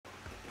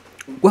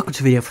Welcome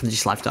to a video from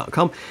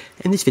digitalife.com.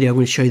 In this video I'm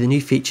going to show you the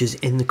new features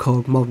in the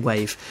Korg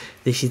Modwave.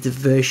 This is the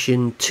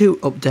version 2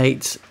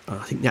 update. I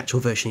think the actual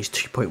version is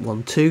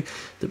 2.12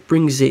 that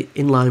brings it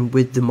in line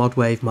with the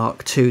Modwave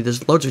Mark II.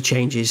 There's loads of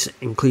changes,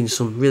 including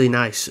some really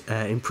nice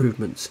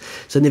improvements.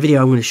 So in the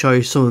video I'm going to show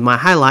you some of my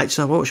highlights.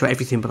 I won't show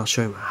everything, but I'll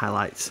show you my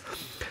highlights.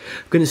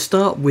 I'm going to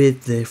start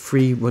with the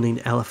free running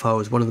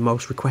LFOs, one of the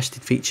most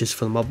requested features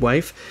for the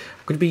Modwave.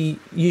 I'm going to be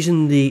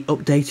using the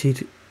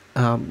updated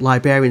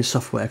librarian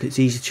software because it's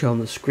easy to show on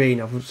the screen.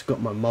 I've also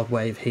got my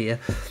Modwave here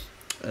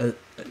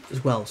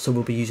as well, so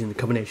we'll be using the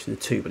combination of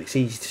the two, but it's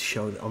easy to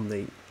show on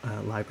the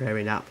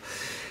librarian app.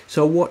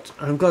 So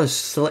I've got a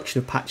selection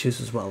of patches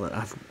as well that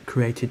I've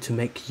created to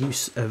make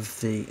use of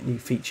the new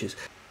features.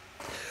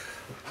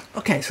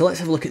 Okay, so let's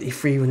have a look at the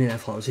free running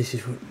LFOs. This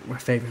is my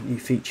favourite new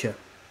feature.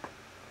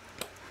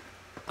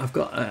 I've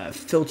got a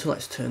filter.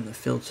 Let's turn the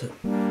filter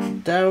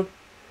down.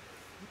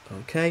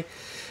 Okay,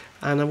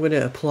 and I'm going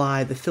to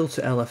apply the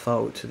filter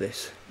LFO to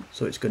this,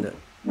 so it's going to,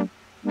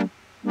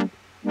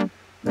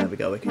 there we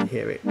go, we can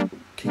hear it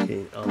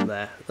kicking on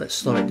there. Let's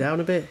slow it down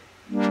a bit.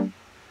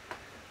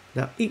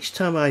 Now each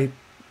time I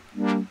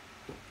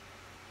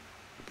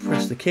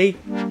press the key,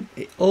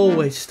 it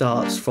always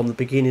starts from the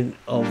beginning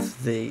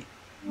of the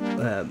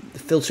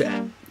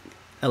filter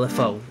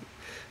LFO,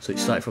 so it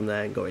starts from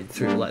there and going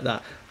through like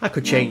that. I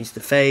could change the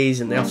phase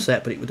and the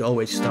offset, but it would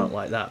always start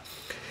like that.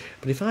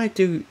 But if I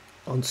do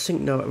on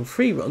sync note and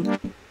free run,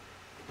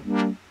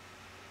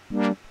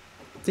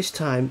 this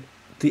time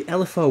the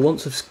LFO,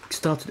 once I've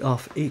started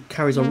off, it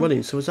carries on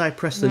running. So as I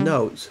press the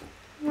notes,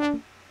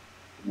 I'm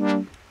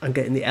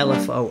getting the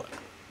LFO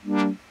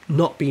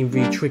not being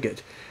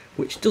re-triggered,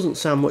 which doesn't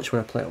sound much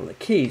when I play it on the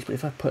keys, but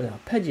if I put an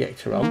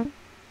arpeggiator on,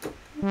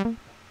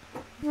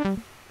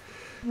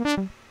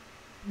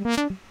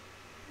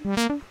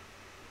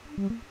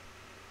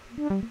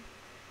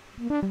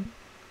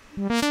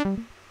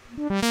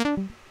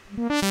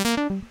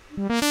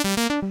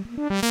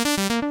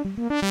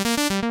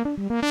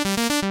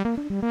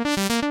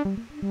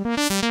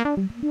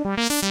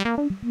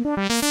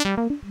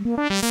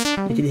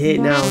 you can hear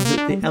now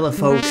that the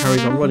LFO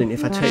carries on running.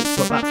 If I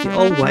put back to the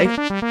old way,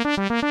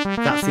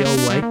 that's the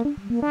old way.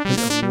 Put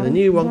it on the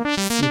new one, you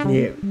can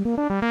hear it.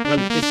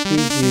 And this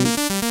gives you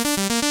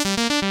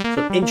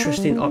some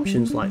interesting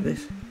options like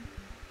this.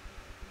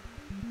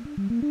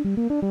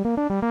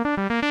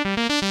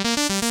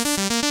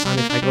 And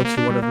if I go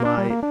to one of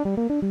my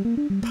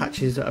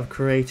patches that I've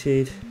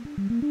created,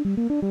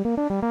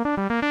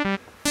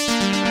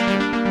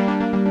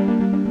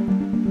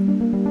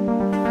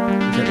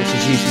 this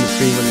is using the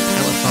free running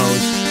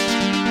LFOs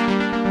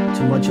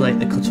to modulate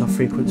the cutoff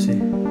frequency. So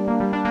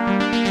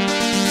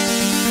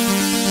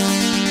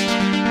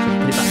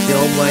put it back the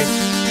old way.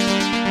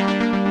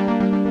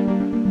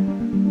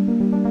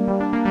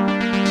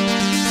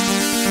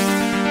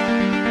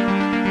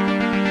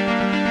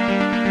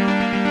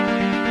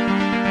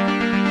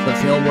 So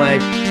that's the old way.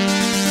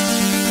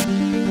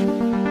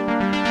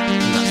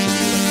 And that's the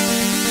new way.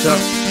 So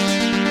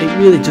it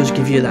really does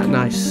give you that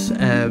nice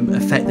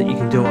effect that you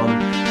can do on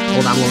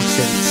old analog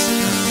synths.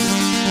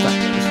 That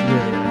is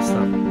really nice.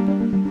 That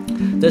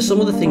there's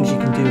some other things you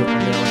can do on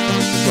the LFOs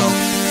as well.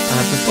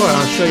 Before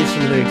I'll show you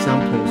some of the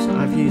examples.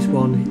 I've used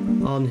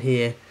one on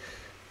here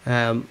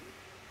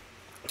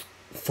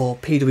for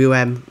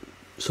PWM,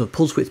 so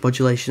pulse width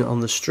modulation on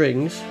the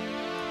strings.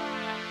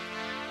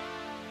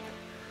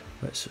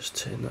 Let's just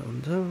turn that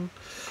one down.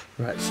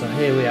 Right, so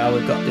here we are.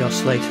 We've got the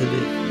oscillator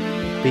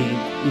being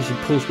using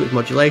pulse width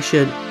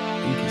modulation.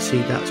 You can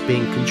see that's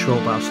being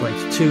controlled by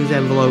oscillator 2's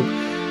envelope,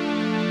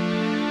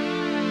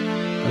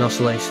 and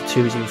oscillator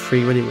 2 is in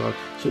free running mode.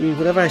 So it means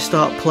whenever I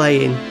start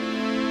playing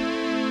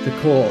the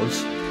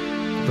chords,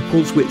 the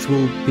pulse width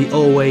will be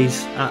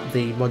always at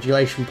the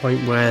modulation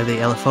point where the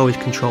LFO is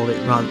controlled it,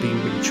 rather than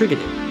being re-triggered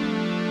it.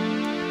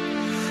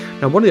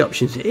 Now one of the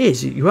options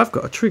is you have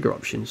got a trigger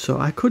option, so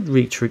I could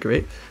re-trigger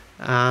it,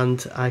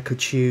 and I could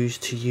choose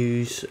to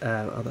use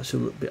oh, that's a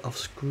little bit off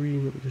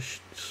screen, let me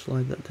just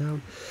slide that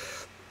down.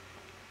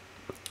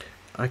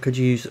 I could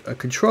use a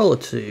controller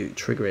to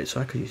trigger it,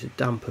 so I could use a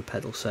damper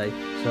pedal, say,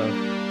 so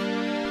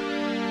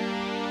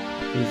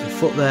use the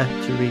foot there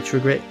to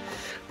re-trigger it.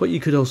 But you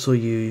could also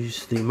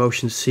use the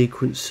motion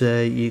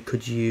sequencer, you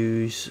could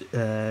use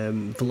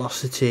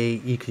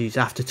velocity, you could use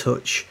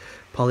aftertouch,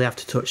 poly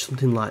aftertouch,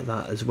 something like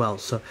that as well.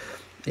 So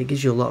it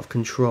gives you a lot of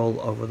control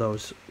over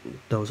those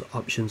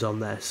options on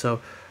there. So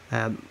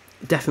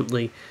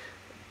definitely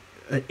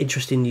an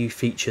interesting new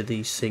feature,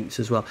 these syncs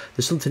as well.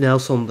 There's something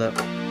else on the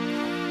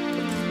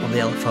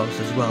LFOs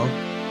as well,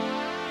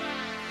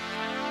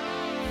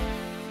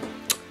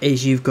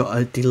 is you've got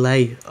a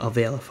delay of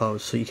the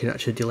LFOs, so you can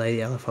actually delay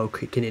the LFO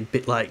kicking in, a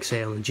bit like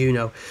say on the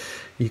Juno,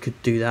 you could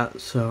do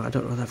that. So I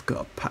don't know if I've got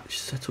a patch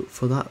set up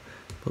for that,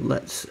 but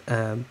let's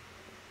so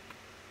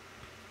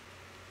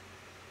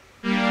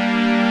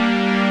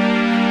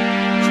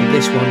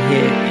this one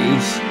here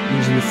is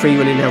using the free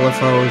running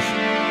LFOs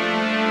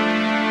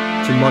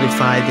to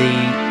modify the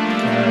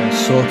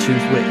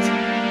sawtooth width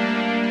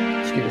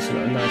to give us a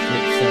nice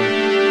mix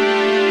sound.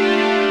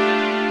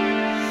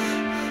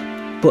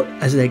 But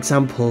as an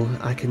example,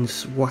 I can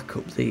whack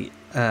up the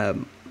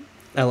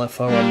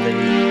LFO on the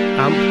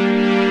amp,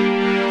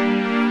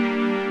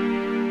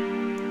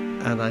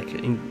 and I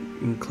can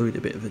include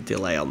a bit of a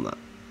delay on that.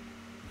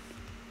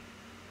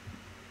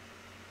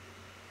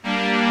 So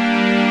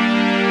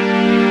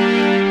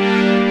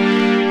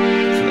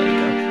there you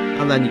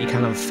go. And then you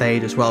can have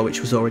fade as well, which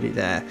was already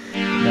there.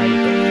 Now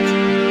you've got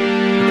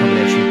the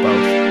combination of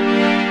both.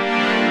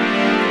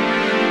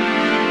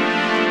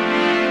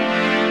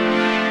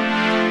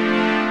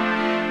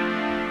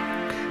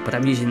 But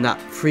I'm using that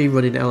free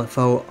running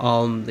LFO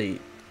on the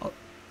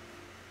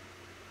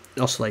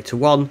oscillator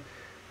 1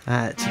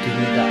 to give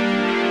me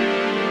that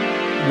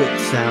whip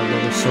sound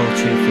on the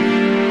sawtooth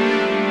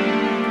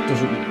that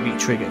doesn't get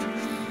triggered.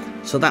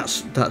 So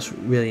that's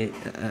really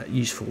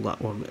useful,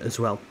 that one as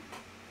well.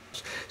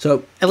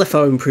 So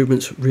LFO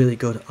improvements really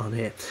good on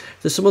here.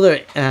 There's some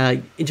other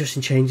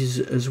interesting changes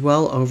as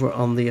well over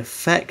on the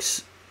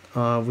effects.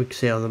 We can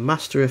see on the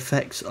master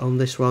effects on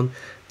this one,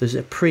 there's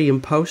a pre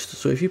and post.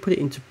 So if you put it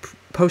into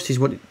post is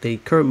what the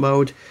current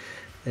mode.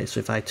 So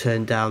if I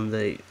turn down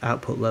the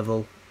output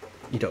level,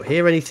 you don't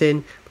hear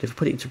anything. But if I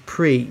put it into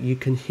pre, you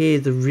can hear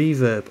the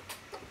reverb,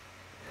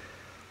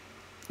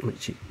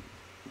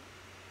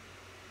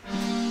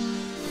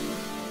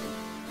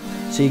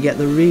 so you get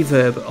the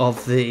reverb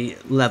of the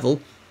level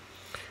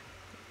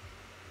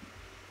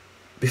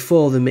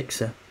before the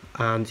mixer,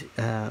 and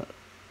I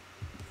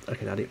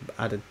can add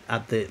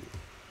the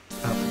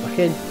output back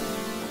in.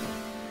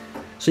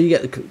 So you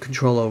get the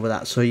control over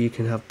that, so you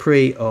can have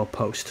pre or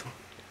post.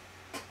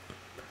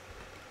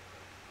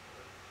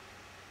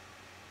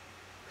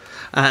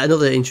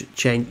 Another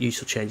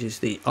useful change is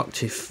the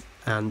octave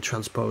and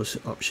transpose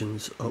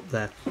options up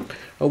there.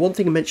 One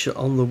thing I mentioned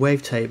on the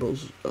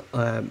Wavetables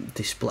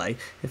display,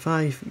 if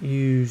I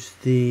use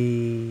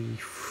the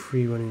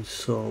free running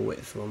saw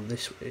width on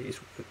this, is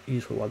a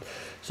useful one.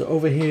 So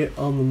over here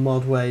on the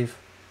Modwave,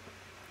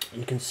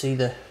 you can see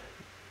the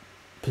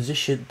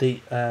position,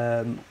 the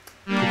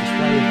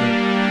display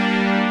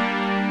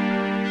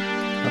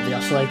of the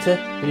oscillator.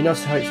 But you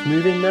notice how it's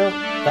moving now?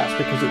 That's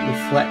because it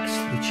reflects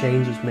the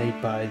changes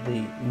made by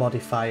the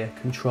modifier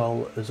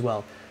control as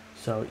well.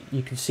 So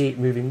you can see it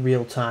moving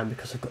real time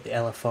because I've got the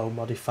LFO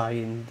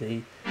modifying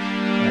the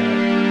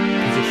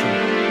position.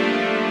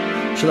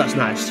 So that's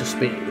nice, just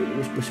when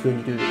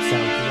you do the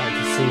sound design,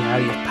 to see how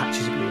your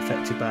patches are being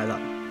affected by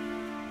that.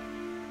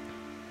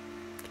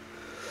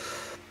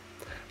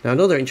 Now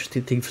another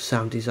interesting thing for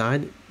sound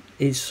design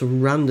is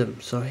some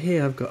random. So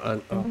here I've got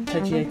an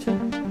arpeggiator,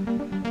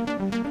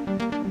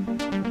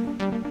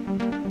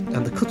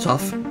 and the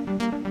cutoff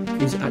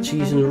is actually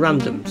using a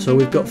random. So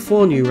we've got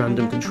 4 new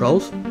random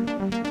controls for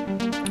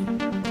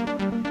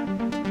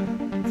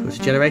the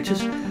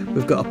generators.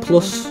 We've got a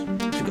plus, so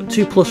we've got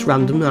 2 plus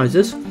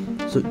randomizers,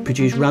 so that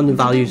produce random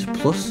values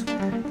plus,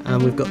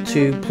 and we've got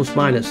 2 plus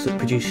minus that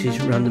produces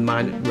random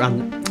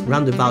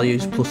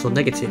values plus or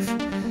negative.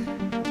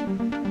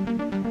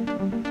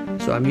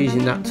 So I'm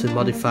using that to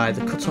modify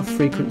the cutoff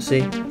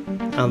frequency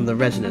and the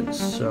resonance.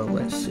 So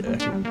let's see.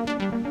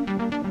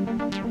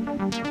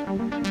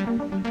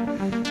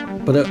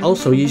 But I'm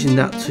also using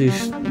that to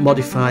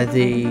modify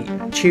the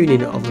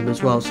tuning of them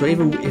as well. So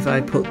even if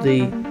I put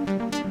the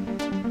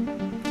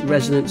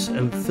resonance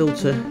and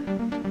filter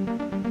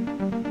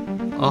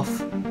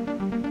off,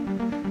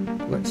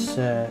 let's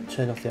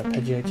turn off the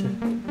arpeggiator.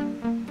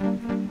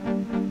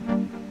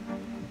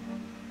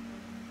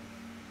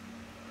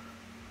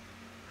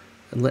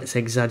 And let's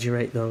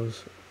exaggerate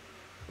those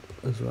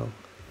as well.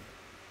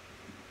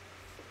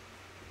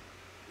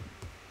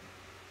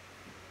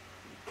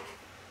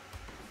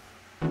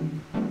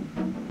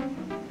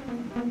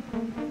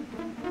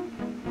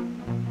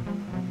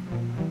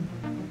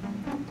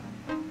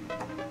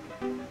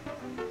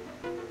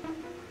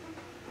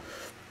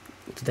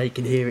 Today you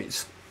can hear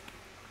its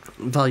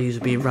values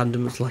are being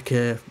random. It's like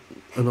an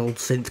old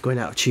synth going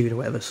out of tune or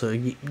whatever, so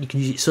you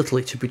can use it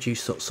subtly to produce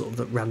sort of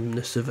the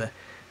randomness of an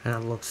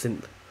analog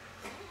synth.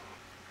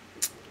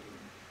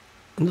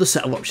 Another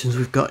set of options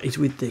we've got is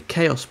with the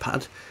Kaoss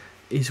pad,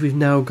 is we've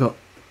now got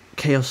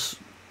Kaoss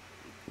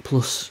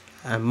plus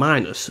and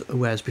minus,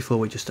 whereas before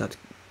we just had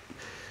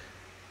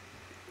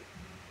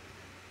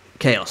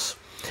Kaoss.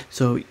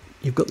 So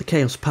you've got the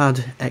Kaoss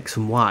pad X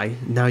and Y.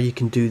 Now you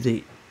can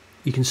do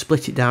you can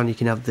split it down. You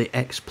can have the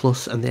X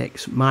plus and the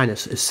X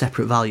minus as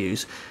separate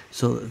values,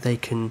 so that they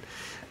can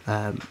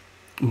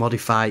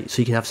modify.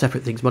 So you can have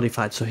separate things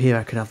modified. So here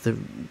I could have the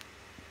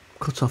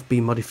cutoff be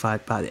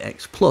modified by the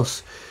X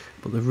plus,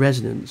 but the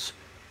resonance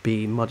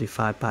be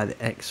modified by the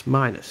X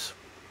minus.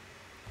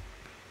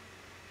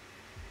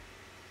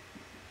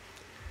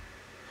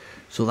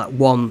 So that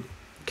one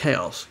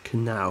Kaoss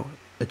can now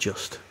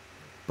adjust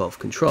both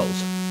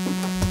controls.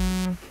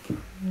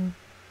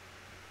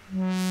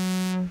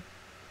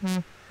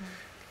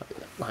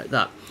 Like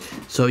that.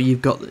 So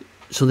you've got the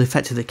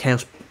effect of the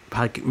Kaoss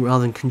pad,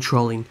 rather than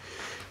controlling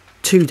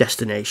 2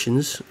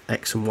 destinations,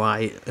 X and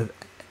Y,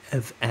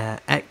 of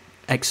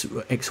X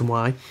and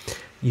Y,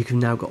 you can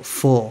now got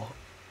 4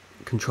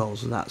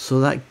 controls of that. So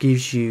that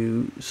gives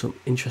you some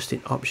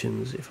interesting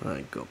options. If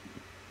I go,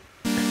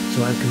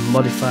 so I can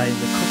modify the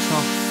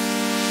cutoff,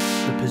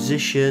 the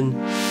position,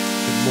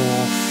 the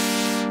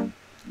morph,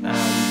 and like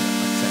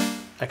I said,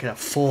 I can have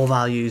 4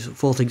 values,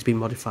 4 things being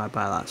modified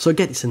by that. So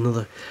again, it's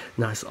another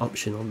nice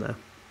option on there.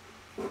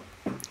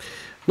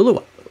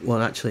 Another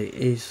one actually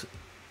is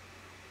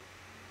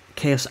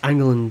Kaoss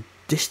Angle and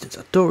Distance.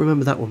 I don't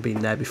remember that one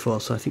being there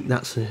before, so I think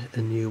that's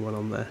a new one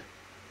on there.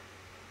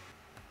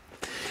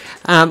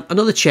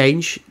 Another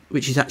change,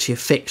 which is actually a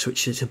fix,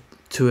 which is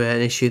to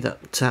an issue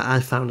that I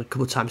found a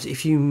couple of times.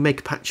 If you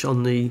make a patch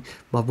on the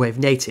Modwave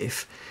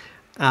native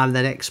and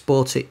then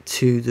export it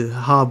to the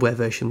hardware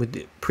version with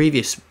the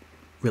previous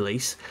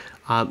release,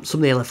 some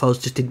of the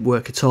LFOs just didn't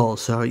work at all.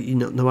 So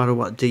no matter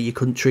what you do, you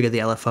couldn't trigger the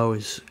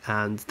LFOs,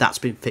 and that's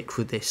been fixed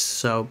with this.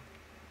 So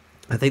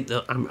I think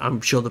that I'm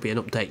sure there'll be an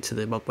update to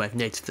the Modwave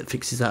native that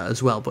fixes that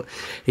as well. But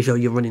if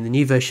you're running the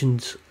new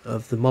versions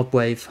of the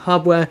Modwave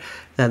hardware,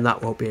 then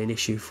that won't be an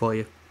issue for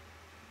you.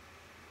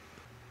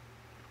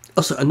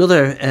 Also,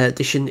 another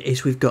addition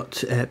is we've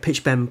got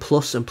pitch bend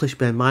plus and pitch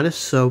bend minus.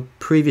 So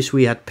previous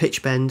we had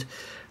pitch bend,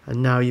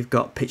 and now you've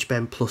got pitch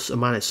bend plus and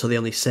minus. So they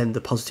only send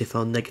the positive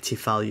or negative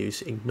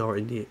values,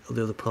 ignoring the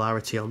other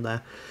polarity on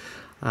there.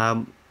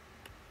 Another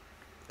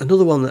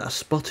one that I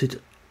spotted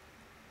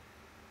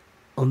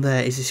on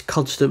there is this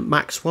constant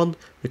max one.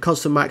 The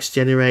constant max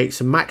generates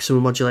a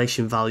maximum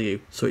modulation value,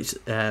 so it's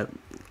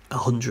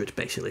 100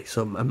 basically,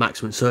 so a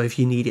maximum. So if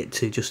you need it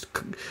to just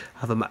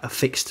have a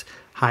fixed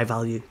high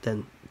value,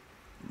 then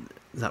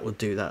that would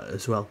do that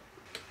as well.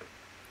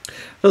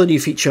 Another new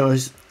feature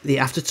is the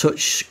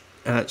aftertouch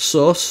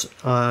source.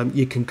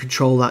 You can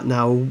control that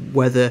now,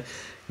 whether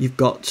you've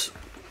got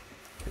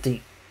the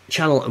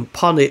channel and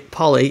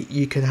poly.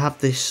 You can have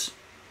this.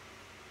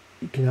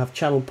 You can have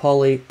channel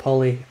poly,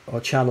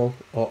 or channel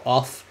or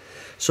off.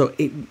 So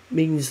it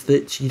means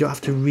that you don't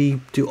have to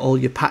redo all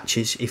your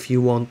patches if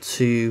you want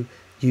to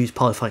use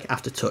polyphonic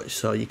aftertouch.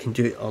 So you can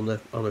do it on a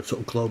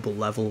sort of global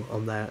level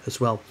on there as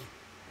well.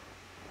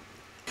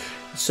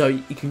 So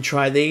you can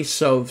try these.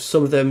 So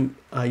some of them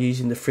are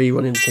using the free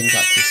running things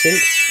like the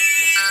sync.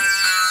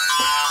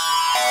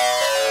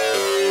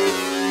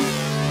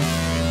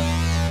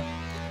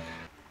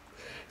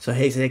 So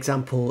here's an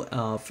example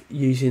of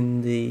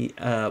using the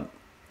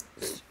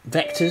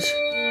vectors.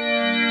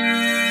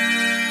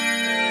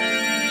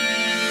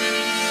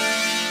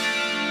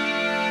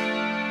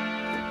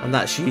 And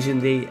that's using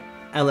the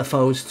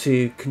LFOs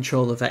to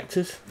control the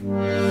vectors.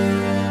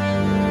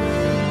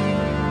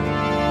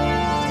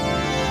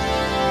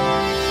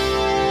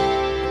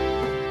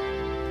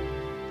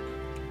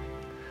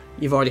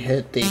 You've already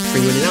heard the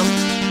free running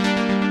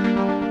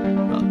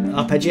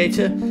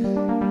arpeggiator.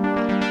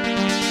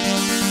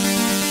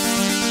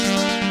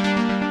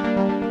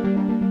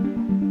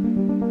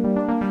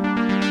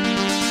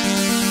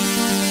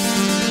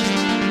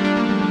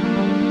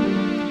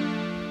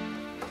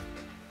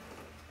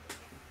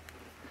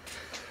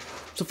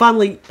 So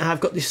finally, I've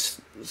got this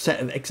set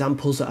of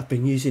examples that I've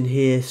been using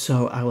here,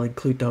 so I will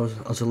include those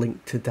as a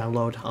link to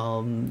download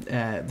on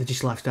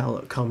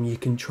thedigitalifestyle.com. You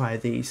can try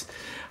these,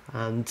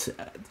 and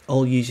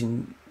all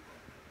using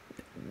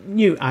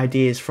new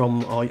ideas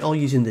from, or all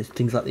using the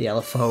things like the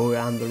LFO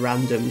and the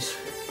randoms.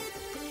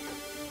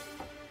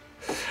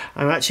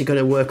 I'm actually going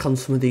to work on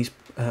some of these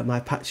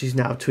my patches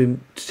now to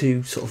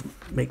sort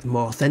of make them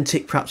more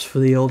authentic, perhaps for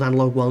the old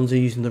analog ones, are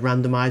using the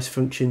randomized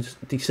functions.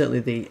 Certainly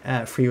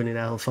the free running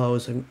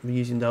LFOs, I'm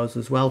using those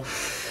as well.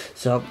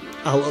 So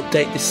I'll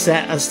update this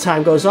set as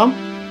time goes on.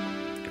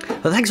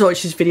 But thanks for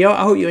watching this video.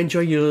 I hope you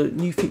enjoy your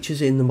new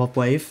features in the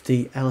Modwave.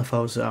 The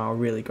LFOs are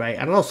really great,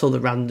 and also the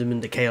random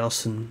and the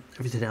Kaoss and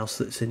everything else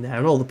that's in there,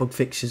 and all the bug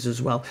fixes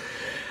as well.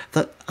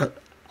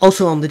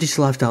 Also on the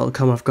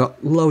digitalifestyle.com, I've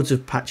got loads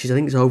of patches. I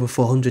think it's over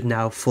 400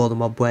 now for the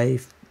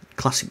Modwave.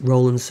 Classic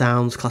Roland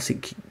sounds,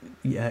 classic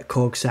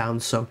Korg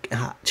sounds, so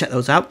check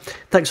those out.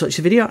 Thanks for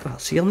watching the video, and I'll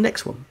see you on the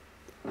next one.